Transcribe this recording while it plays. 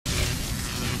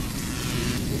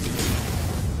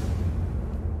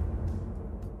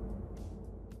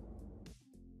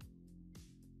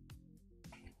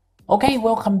Okay,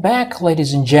 welcome back,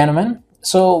 ladies and gentlemen.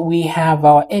 So we have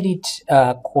our edit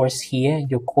course here.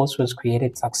 Your course was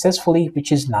created successfully, which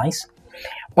is nice,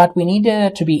 but we need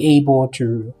to be able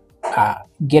to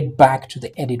get back to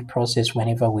the edit process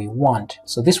whenever we want.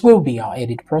 So this will be our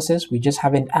edit process. We just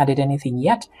haven't added anything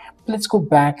yet. Let's go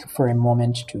back for a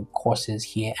moment to courses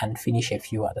here and finish a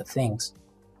few other things.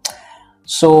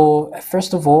 So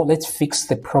first of all, let's fix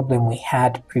the problem we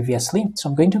had previously. So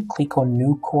I'm going to click on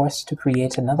new course to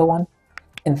create another one,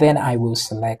 and then I will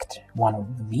select one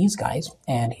of these guys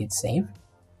and hit save.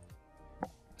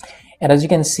 And as you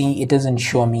can see, it doesn't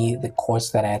show me the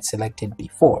course that I had selected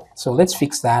before. So let's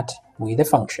fix that with a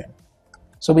function.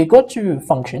 So we go to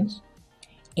functions,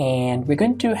 and we're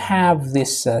going to have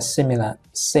this similar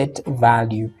set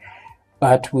value,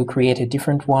 but we'll create a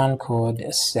different one called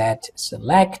set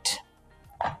select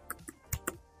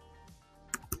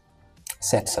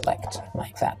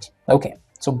like that. Okay,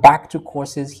 so back to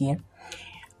courses here.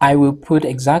 I will put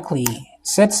exactly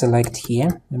set select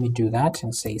here. Let me do that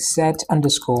and say set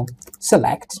underscore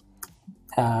select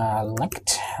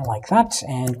like that,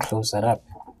 and close that up.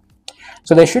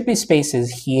 So there should be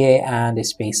spaces here and a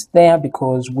space there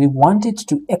because we wanted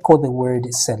to echo the word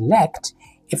select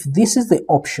if this is the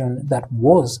option that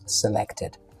was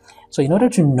selected. So in order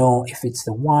to know if it's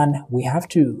the one, we have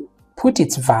to put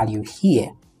its value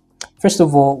here. First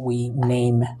of all, we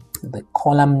name the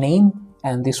column name,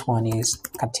 and this one is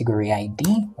category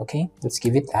ID. Okay, let's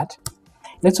give it that.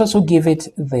 Let's also give it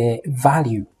the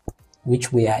value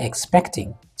which we are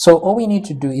expecting. So all we need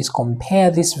to do is compare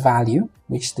this value,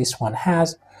 which this one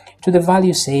has, to the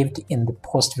value saved in the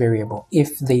post variable.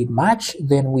 If they match,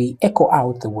 then we echo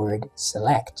out the word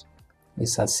select.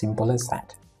 It's as simple as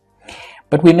that.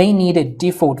 But we may need a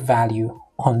default value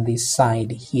on this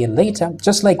side here later,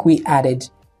 just like we added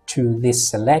to this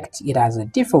select. It has a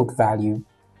default value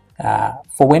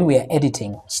for when we are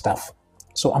editing stuff.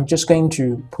 So I'm just going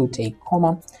to put a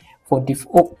comma for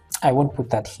default. I won't put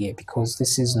that here because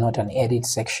this is not an edit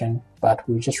section, but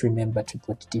we'll just remember to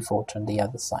put default on the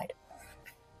other side.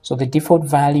 So the default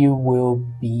value will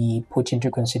be put into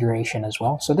consideration as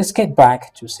well. So let's get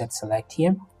back to set select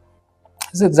here.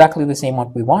 It's exactly the same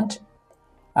what we want.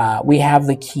 We have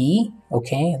the key.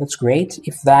 Okay, that's great.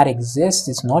 If that exists,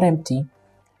 it's not empty.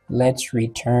 Let's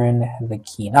return the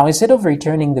key. Now, instead of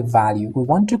returning the value, we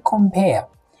want to compare.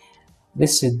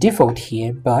 This is default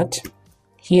here, but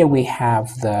here we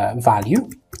have the value,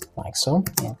 like so,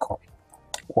 and quote.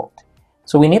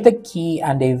 So we need the key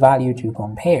and a value to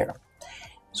compare.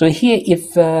 So here,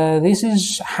 if this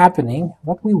is happening,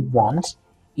 what we want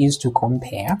is to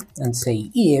compare and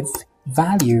say if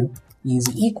value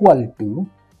is equal to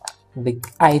the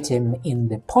item in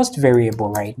the post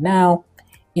variable right now.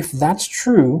 If that's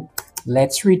true,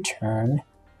 let's return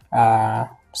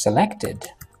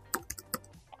selected,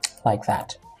 like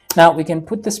that. Now we can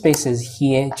put the spaces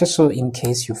here, just so in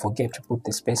case you forget to put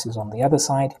the spaces on the other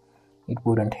side, it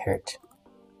wouldn't hurt.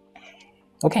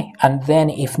 Okay, and then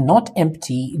if not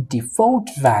empty default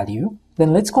value,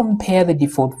 then let's compare the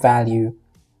default value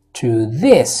to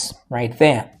this right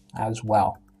there as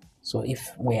well. So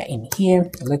if we're in here,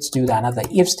 let's do another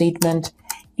if statement.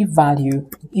 If value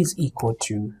is equal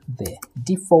to the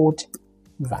default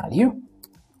value,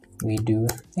 we do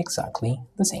exactly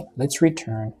the same. Let's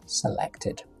return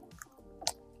selected,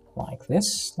 like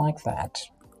this, like that.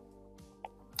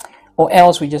 Or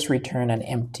else we just return an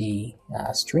empty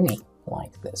stringy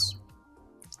like this.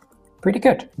 Pretty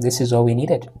good. This is all we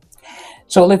needed.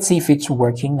 So let's see if it's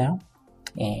working now.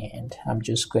 And I'm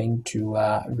just going to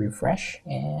refresh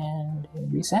and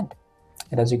resend.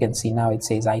 And as you can see now, it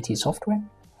says IT software.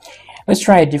 Let's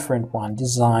try a different one,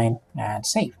 design, and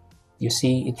save. You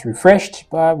see it's refreshed,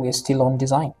 but we're still on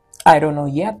design. I don't know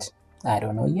yet.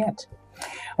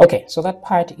 Okay, so that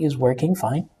part is working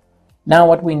fine. Now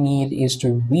what we need is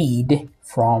to read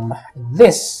from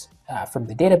this, from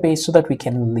the database, so that we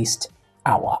can list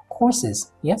our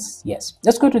courses. Yes.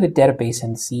 Let's go to the database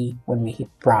and see when we hit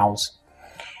browse.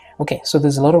 Okay, so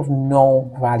there's a lot of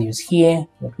null values here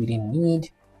that we didn't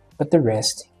need, but the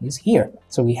rest is here.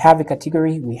 So we have a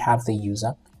category, we have the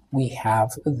user, we have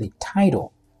the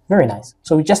title. Very nice.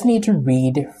 So we just need to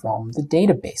read from the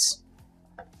database.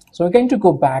 So we're going to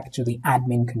go back to the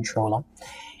admin controller.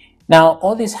 Now,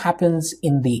 all this happens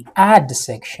in the add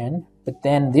section, but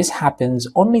then this happens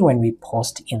only when we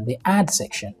post in the add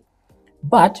section.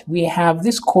 But we have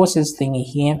this courses thingy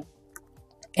here,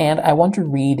 and I want to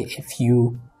read a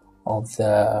few of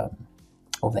the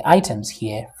items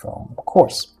here from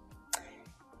course.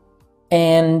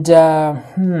 And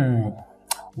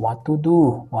what to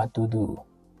do?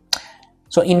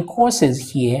 So in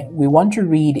courses here, we want to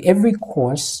read every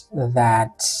course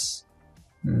that,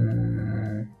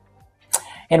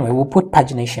 anyway, we'll put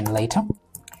pagination later.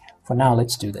 For now,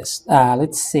 let's do this.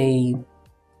 Let's say,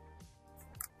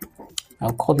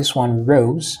 I'll call this one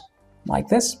rows, like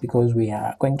this, because we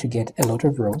are going to get a lot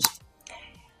of rows.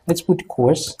 Let's put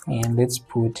course, and let's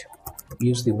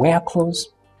use the where clause,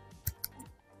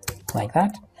 like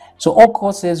that. So all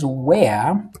courses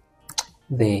where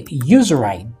the user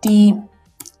ID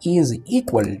is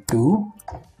equal to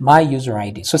my user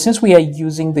ID. So since we are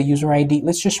using the user ID,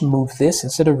 let's just move this.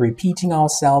 Instead of repeating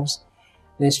ourselves,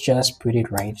 let's just put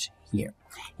it right here.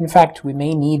 In fact, we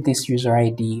may need this user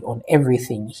ID on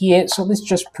everything here, so let's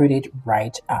just put it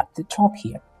right at the top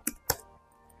here.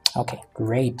 Okay,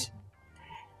 great.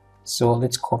 So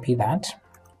let's copy that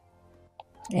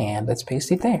and let's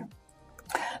paste it there.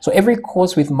 So every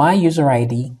course with my user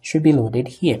ID should be loaded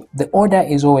here. The order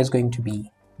is always going to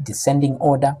be descending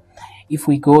order. If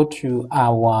we go to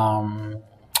our,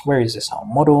 where is this, our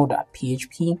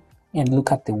model.php, and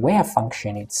look at the where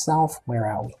function itself, where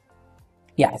are we?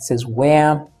 Yeah, it says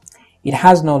where. It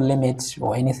has no limit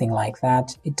or anything like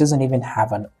that. It doesn't even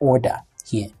have an order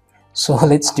here. So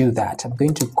let's do that. I'm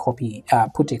going to copy,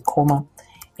 put a comma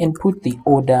and put the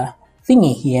order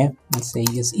thingy here and say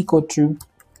is equal to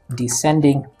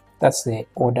descending. That's the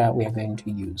order we are going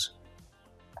to use.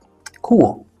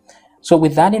 Cool. So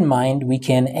with that in mind, we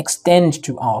can extend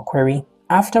to our query.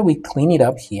 After we clean it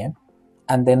up here,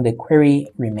 and then the query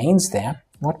remains there,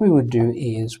 what we would do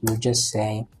is we'll just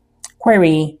say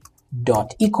query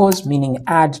dot equals, meaning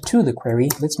add to the query.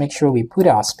 Let's make sure we put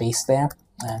our space there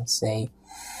and say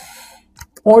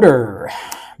order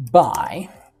by,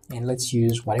 and let's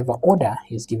use whatever order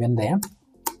is given there.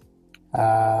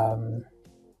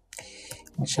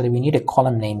 Actually, we need a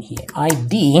column name here,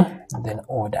 ID, and then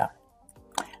order.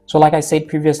 So like I said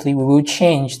previously, we will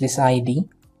change this ID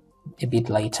a bit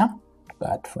later,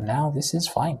 but for now, this is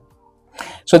fine.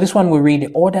 So this one will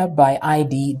read order by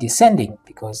ID descending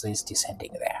because there's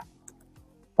descending there.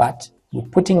 But we're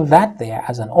putting that there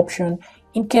as an option.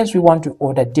 In case we want to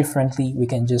order differently, we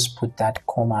can just put that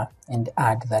comma and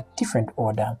add that different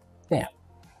order there.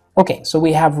 Okay, so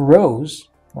we have rows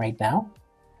right now.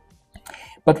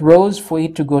 But rows, for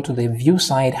it to go to the view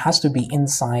side, has to be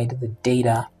inside the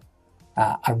data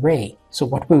array. So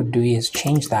what we'll do is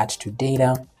change that to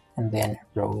data and then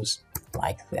rows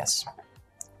like this.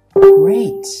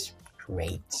 Great,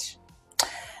 great.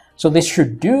 So this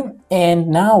should do. And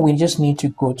now we just need to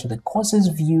go to the courses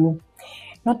view,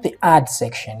 not the add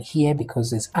section here, because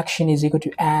this action is equal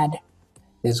to add.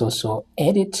 There's also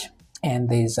edit, and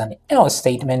there's an else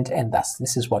statement, and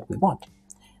this is what we want.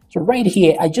 So right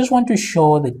here, I just want to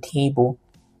show the table.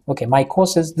 Okay, my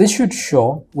courses, this should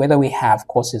show whether we have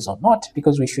courses or not,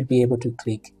 because we should be able to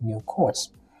click new course.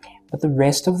 But the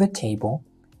rest of the table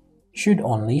should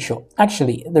only show,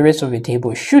 actually, the rest of the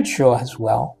table should show as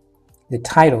well. The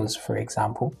titles, for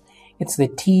example, it's the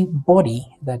T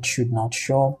body that should not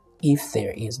show if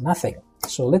there is nothing.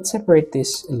 So let's separate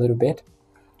this a little bit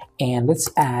and let's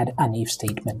add an if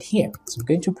statement here. So I'm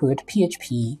going to put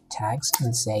PHP tags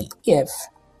and say if,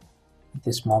 at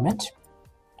this moment,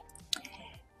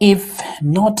 if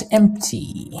not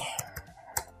empty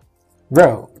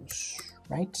rows,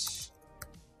 right?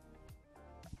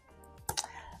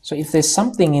 So if there's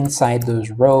something inside those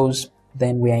rows,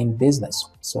 then we are in business.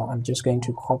 So I'm just going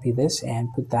to copy this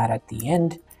and put that at the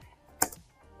end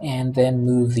and then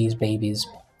move these babies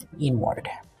inward.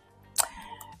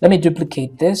 Let me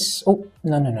duplicate this. Oh,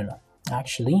 no.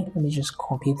 Actually, let me just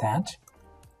copy that.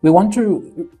 We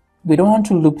don't want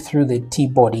to loop through the T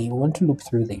body. We want to loop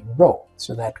through the row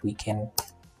so that we can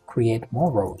create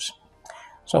more rows.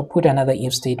 So I'll put another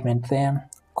if statement there,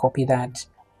 copy that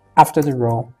after the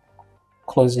row,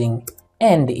 closing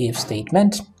and if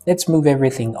statement. Let's move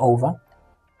everything over.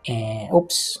 And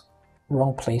oops,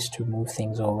 wrong place to move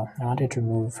things over. I wanted to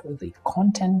move the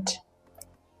content.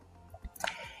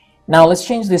 Now let's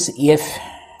change this if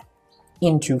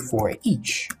into for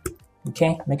each.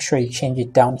 Okay, make sure you change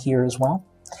it down here as well.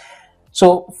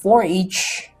 So for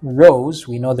each rows,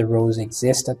 we know the rows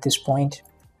exist at this point,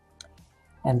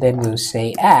 and then we'll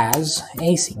say as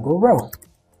a single row.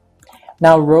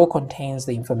 Now row contains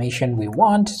the information we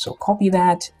want, so copy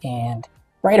that, and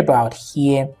right about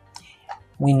here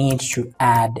we need to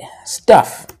add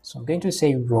stuff. So I'm going to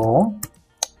say row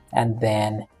and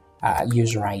then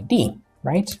user ID,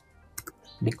 right?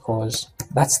 Because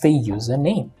that's the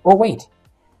username. Oh wait,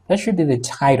 that should be the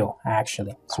title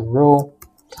actually. So row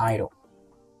title.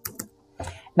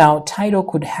 Now title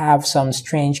could have some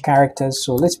strange characters,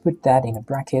 so let's put that in a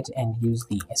bracket and use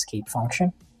the escape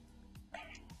function.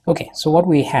 Okay, so what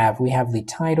we have the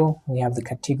title, we have the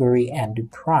category, and the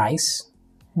price.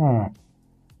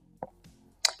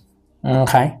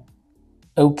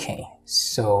 Okay,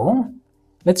 so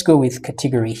let's go with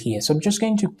category here. So I'm just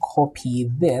going to copy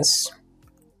this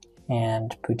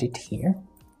and put it here.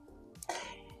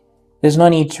 There's no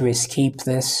need to escape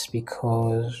this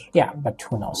because, yeah, but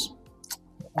who knows?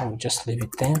 I'll just leave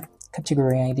it there.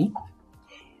 Category ID.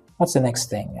 What's the next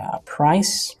thing?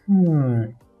 Price.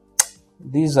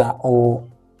 These are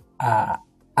all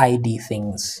ID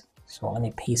things. So let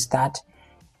me paste that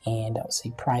and I'll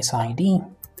say price ID.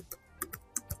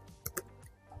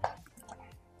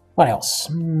 What else?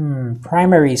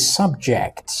 Primary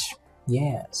subject.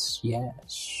 Yes.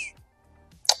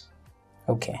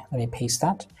 Okay, let me paste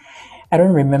that. I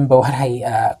don't remember what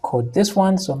I called this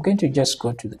one, so I'm going to just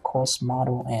go to the course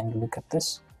model and look at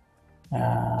this.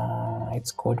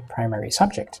 It's called primary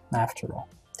subject after all.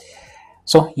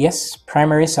 So yes,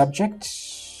 primary subject.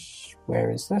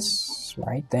 Where is this?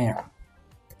 Right there.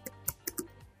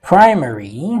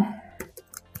 Primary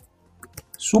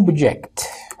subject,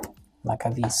 like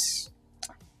this.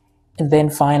 And then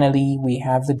finally we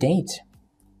have the date.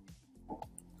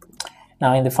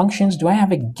 Now in the functions, do I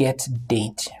have a get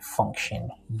date function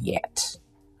yet?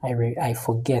 I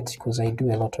forget because I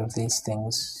do a lot of these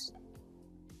things.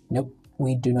 Nope,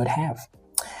 we do not have.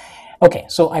 Okay,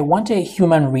 so I want a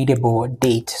human readable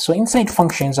date. So inside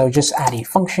functions, I'll just add a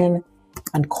function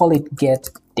and call it get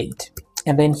date.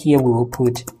 And then here we will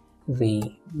put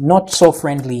the not so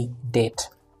friendly date.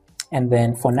 And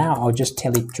then for now, I'll just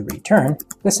tell it to return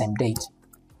the same date.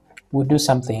 We'll do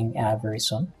something very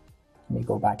soon. Let me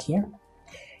go back here.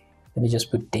 Let me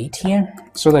just put date here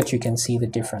so that you can see the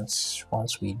difference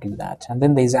once we do that. And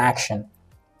then there's action.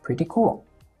 Pretty cool.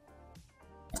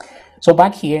 So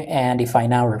back here, and if I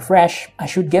now refresh, I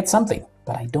should get something,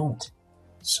 but I don't.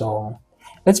 So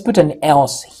let's put an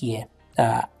else here.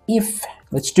 If,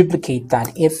 let's duplicate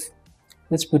that if,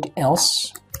 let's put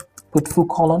else, put full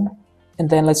colon, and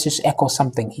then let's just echo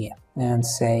something here and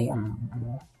say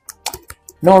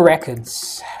no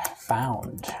records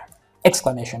found,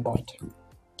 exclamation point.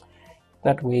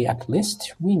 That way at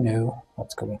least we know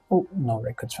what's going on. Oh, no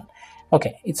records found.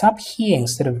 Okay, it's up here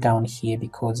instead of down here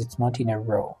because it's not in a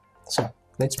row. So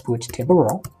let's put table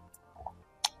row,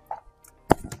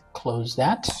 close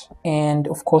that, and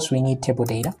of course we need table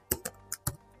data.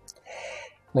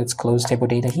 Let's close table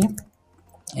data here,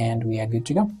 and we are good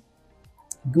to go.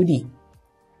 Goody.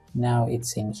 Now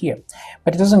it's in here,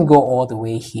 but it doesn't go all the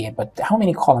way here. But how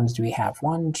many columns do we have?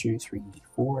 1, 2, 3,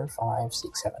 4, 5,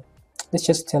 6, 7. Let's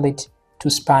just tell it to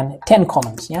span 10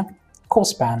 columns, yeah? Call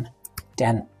span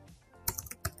 10,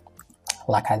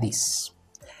 like this,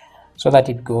 so that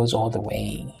it goes all the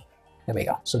way. There we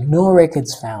go. So no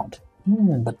records found.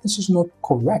 But this is not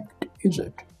correct, is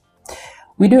it?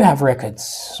 We do have records,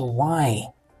 so why?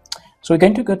 So we're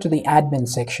going to go to the admin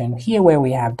section here where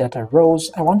we have data rows.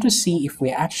 I want to see if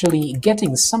we're actually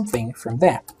getting something from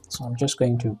there. So I'm just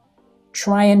going to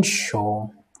try and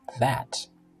show that.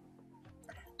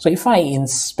 So if I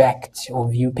inspect or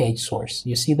view page source,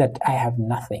 you see that I have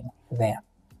nothing there.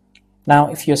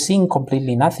 Now, if you're seeing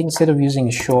completely nothing, instead of using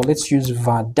show, let's use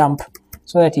var dump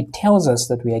so that it tells us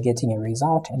that we are getting a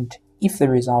result, and if the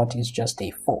result is just a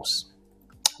false,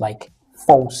 like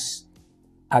false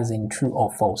as in true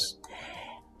or false.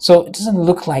 So it doesn't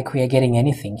look like we are getting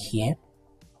anything here.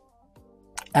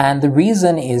 And the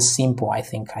reason is simple. I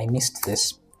think I missed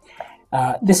this.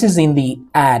 This is in the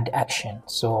add action,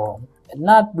 so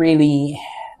not really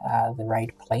the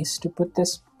right place to put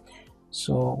this.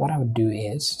 So what I would do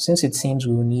is, since it seems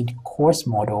we will need course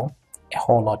model a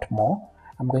whole lot more,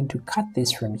 I'm going to cut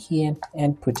this from here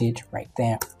and put it right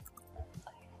there.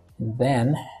 And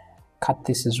then cut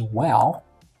this as well.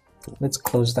 Let's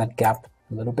close that gap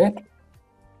a little bit,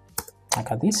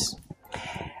 like this.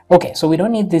 Okay, so we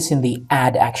don't need this in the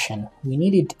add action. We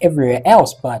need it everywhere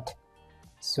else, but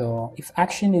so if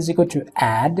action is equal to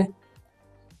add,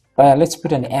 but let's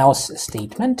put an else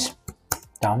statement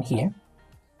down here.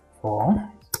 I'll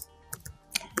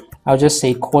just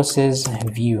say courses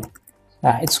view.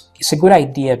 It's a good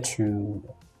idea to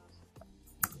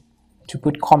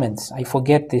put comments. I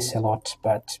forget this a lot,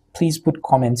 but please put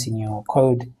comments in your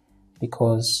code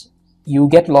because you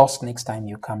get lost next time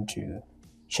you come to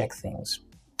check things.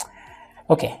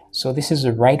 Okay, so this is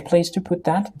the right place to put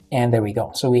that, and there we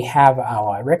go. So we have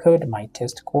our record, my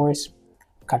test course,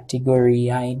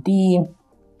 category ID,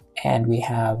 and we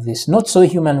have this not so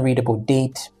human readable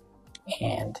date.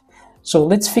 And so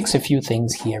let's fix a few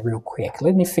things here real quick.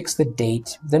 Let me fix the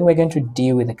date, then we're going to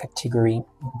deal with the category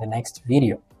in the next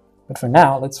video. But for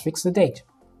now, let's fix the date.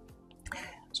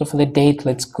 So for the date,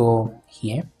 let's go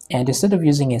here, and instead of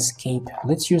using escape,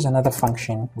 let's use another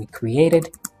function we created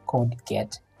called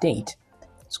getDate.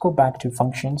 Let's go back to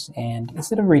functions, and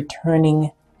instead of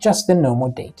returning just the normal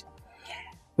date,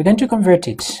 we're going to convert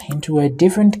it into a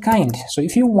different kind. So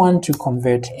if you want to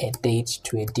convert a date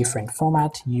to a different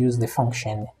format, use the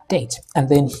function date, and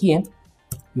then here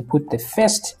you put the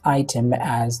first item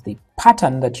as the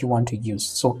pattern that you want to use.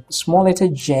 So small letter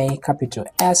J, capital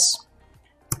S,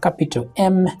 capital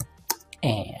M,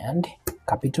 and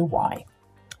capital Y.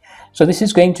 So this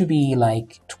is going to be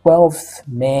like 12th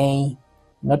May,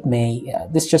 not May,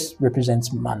 this just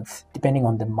represents month, depending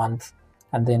on the month,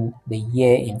 and then the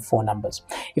year in 4 numbers.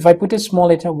 If I put a small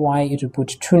letter Y, it will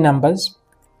put 2 numbers.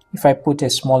 If I put a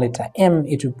small letter M,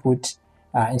 it will put,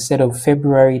 instead of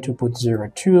February, it will put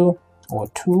 02 or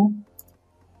 2.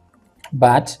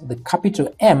 But the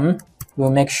capital M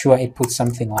will make sure it puts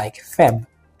something like Feb,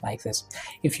 like this.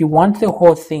 If you want the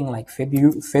whole thing like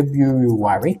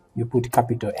February, you put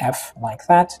capital F like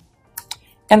that,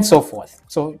 and so forth.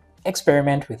 So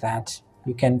experiment with that.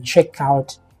 You can check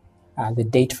out the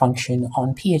date function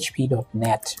on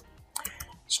php.net.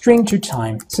 String to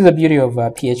time. This is the beauty of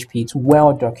PHP. It's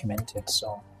well documented.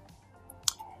 So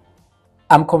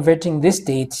I'm converting this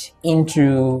date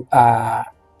into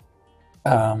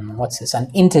what's this?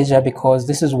 An integer, because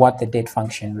this is what the date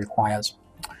function requires.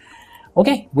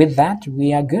 Okay, with that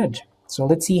we are good. So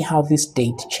let's see how this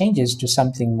date changes to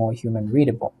something more human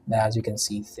readable. As you can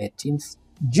see, 13th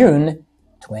June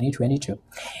 2022.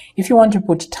 If you want to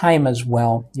put time as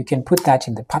well, you can put that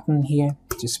in the pattern here.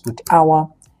 Just put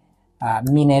hour,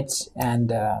 minutes,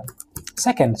 and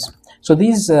seconds. So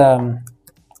these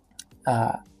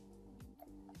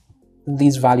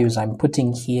values I'm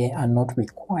putting here are not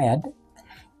required,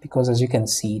 because as you can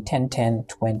see, 10, 10,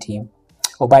 20.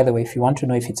 Oh, by the way, if you want to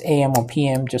know if it's AM or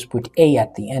PM, just put A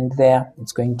at the end there.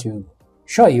 It's going to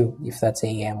show you if that's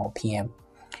AM or PM.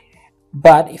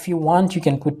 But if you want, you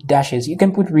can put dashes. You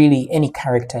can put really any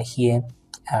character here.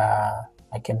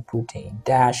 I can put a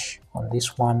dash on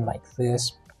this one like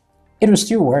this. It will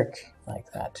still work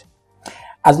like that,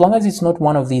 as long as it's not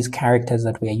one of these characters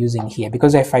that we are using here,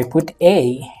 because if I put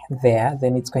A there,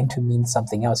 then it's going to mean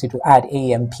something else. It will add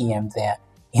AM, PM there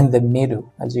in the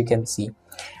middle, as you can see.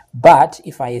 But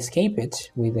if I escape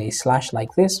it with a slash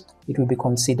like this, it will be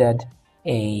considered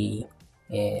a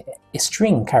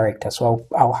string character. So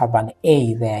I'll have an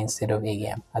A there instead of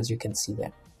AM, as you can see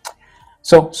there.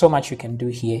 So much you can do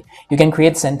here. You can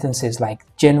create sentences like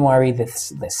January the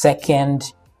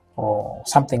 2nd or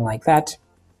something like that,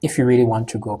 if you really want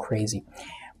to go crazy.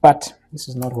 But this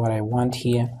is not what I want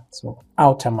here. So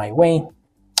out of my way,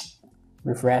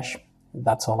 refresh.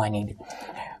 That's all I need.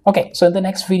 Okay, so in the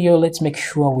next video, let's make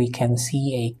sure we can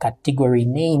see a category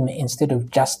name instead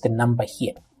of just the number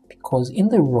here. Because in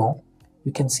the row,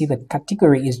 you can see that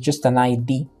category is just an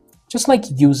ID, just like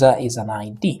user is an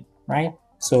ID, right?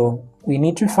 So we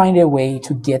need to find a way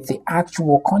to get the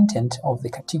actual content of the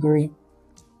category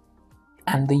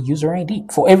and the user ID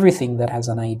for everything that has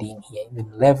an ID in here,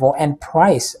 even level and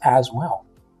price as well.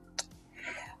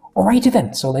 Alrighty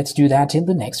then, so let's do that in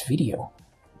the next video.